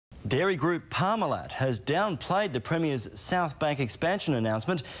Dairy group Parmalat has downplayed the Premiers Southbank expansion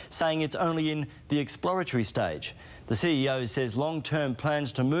announcement, saying it's only in the exploratory stage. The CEO says long-term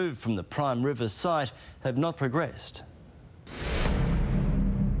plans to move from the Prime River site have not progressed.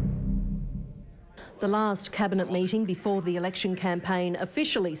 The last cabinet meeting before the election campaign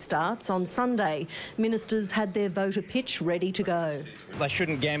officially starts on Sunday. Ministers had their voter pitch ready to go. They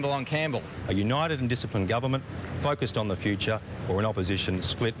shouldn't gamble on Campbell. A united and disciplined government focused on the future, or an opposition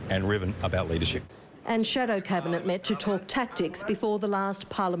split and riven about leadership. And Shadow Cabinet met to talk tactics before the last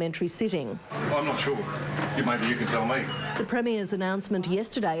parliamentary sitting. I'm not sure. Maybe you can tell me. The Premier's announcement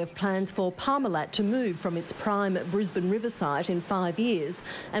yesterday of plans for Parmalat to move from its prime Brisbane River site in 5 years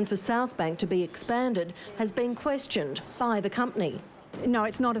and for Southbank to be expanded has been questioned by the company. No,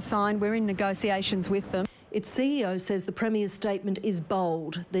 it's not a sign. We're in negotiations with them. Its CEO says the Premier's statement is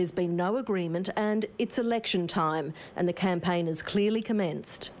bold. There's been no agreement and it's election time and the campaign has clearly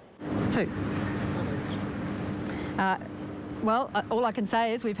commenced. Who? All I can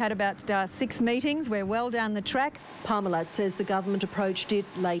say is we've had about 6 meetings. We're well down the track. Parmalat says the government approached it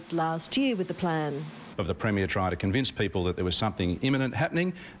late last year with the plan. Of the Premier trying to convince people that there was something imminent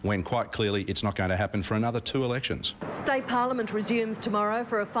happening when quite clearly it's not going to happen for another 2 elections. State Parliament resumes tomorrow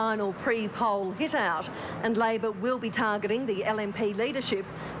for a final pre-poll hit-out and Labor will be targeting the LNP leadership,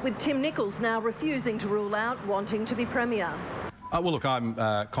 with Tim Nicholls now refusing to rule out wanting to be Premier. Well, look, I'm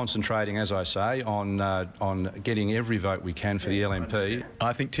concentrating, as I say, on getting every vote we can for the LNP.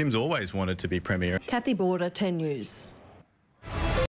 I think Tim's always wanted to be Premier. Kathy Border, 10 News.